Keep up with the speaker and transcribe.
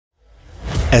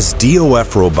As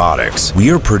DOF Robotics, we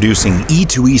are producing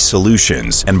E2E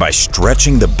solutions, and by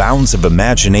stretching the bounds of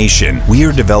imagination, we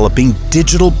are developing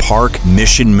Digital Park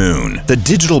Mission Moon. The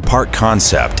Digital Park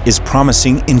concept is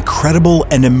promising incredible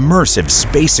and immersive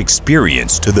space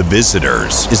experience to the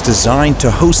visitors. Is designed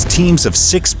to host teams of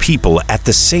 6 people at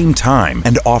the same time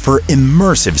and offer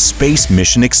immersive space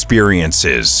mission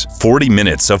experiences. 40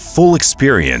 minutes of full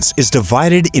experience is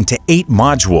divided into 8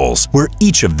 modules, where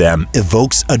each of them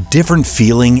evokes a different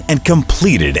feeling and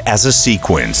completed as a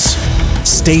sequence.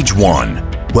 Stage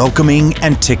 1. Welcoming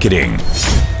and ticketing.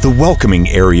 The welcoming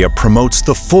area promotes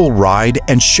the full ride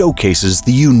and showcases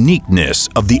the uniqueness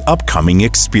of the upcoming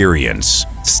experience.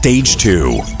 Stage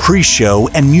 2. Pre-show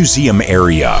and museum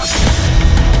area.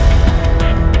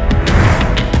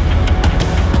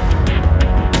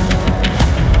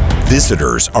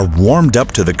 Visitors are warmed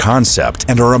up to the concept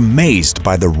and are amazed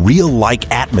by the real-like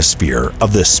atmosphere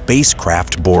of the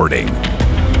spacecraft boarding.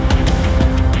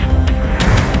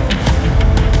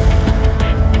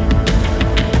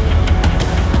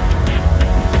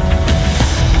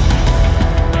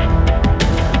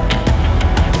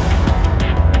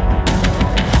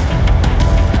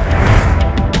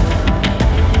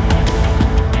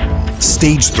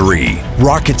 Stage 3.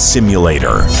 Rocket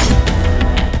Simulator.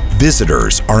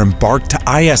 Visitors are embarked to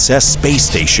ISS space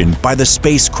station by the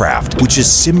spacecraft, which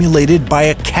is simulated by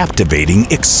a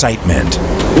captivating excitement. 2, 1,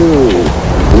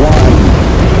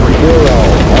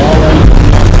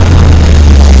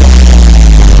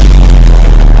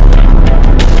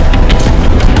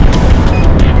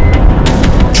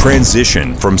 0.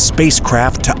 Transition from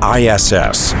spacecraft to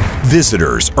ISS.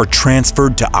 Visitors are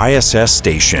transferred to ISS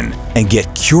station and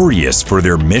get curious for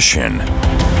their mission.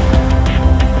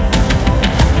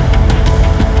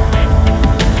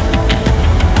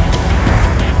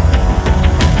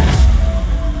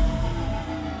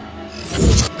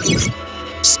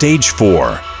 Stage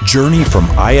 4. Journey from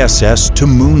ISS to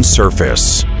Moon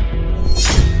surface.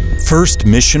 First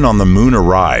mission on the Moon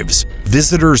arrives.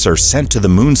 Visitors are sent to the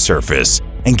Moon surface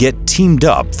and get teamed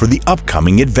up for the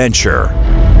upcoming adventure.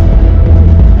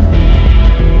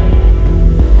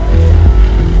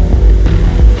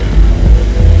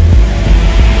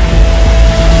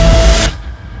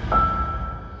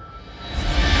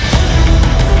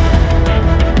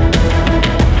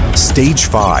 Stage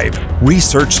 5.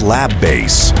 Research Lab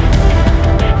Base.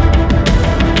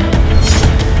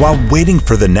 While waiting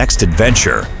for the next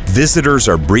adventure, visitors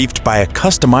are briefed by a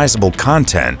customizable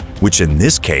content, which in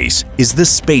this case is the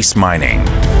space mining.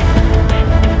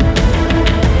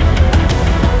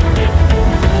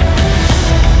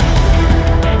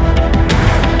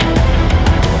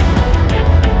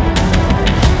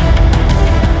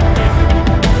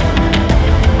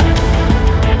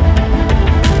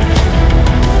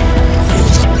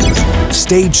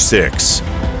 Stage 6.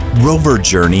 Rover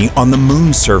Journey on the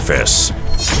Moon surface.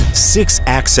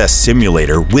 6-axis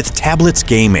simulator with tablets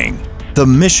gaming. The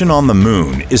mission on the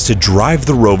Moon is to drive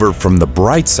the rover from the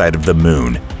bright side of the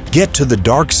Moon, get to the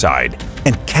dark side,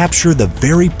 and capture the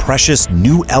very precious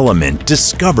new element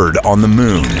discovered on the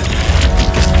Moon.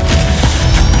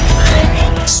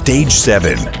 Stage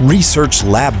 7. Research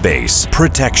Lab Base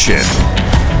Protection.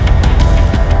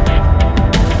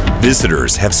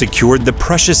 Visitors have secured the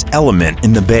precious element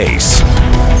in the base.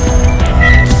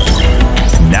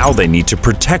 Now they need to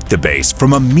protect the base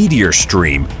from a meteor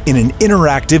stream in an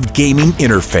interactive gaming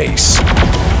interface.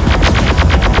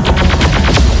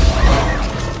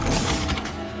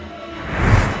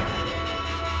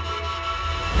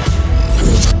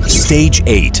 Stage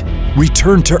 8.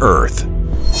 Return to Earth.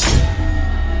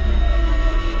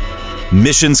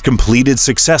 Missions completed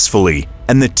successfully,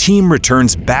 and the team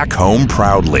returns back home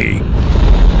proudly.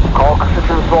 Kalkış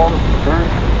için son 3,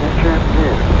 2, 1.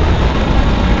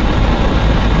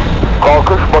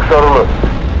 Kalkış başarılı.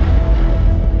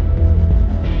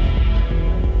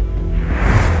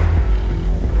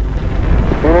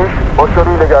 İniş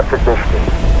başarıyla gerçekleşti.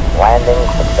 Landing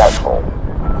successful.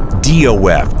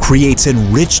 DOF creates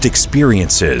enriched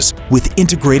experiences with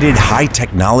integrated high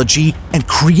technology and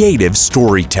creative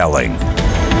storytelling.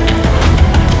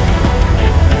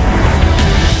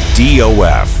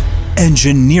 DOF,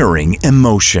 engineering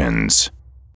emotions.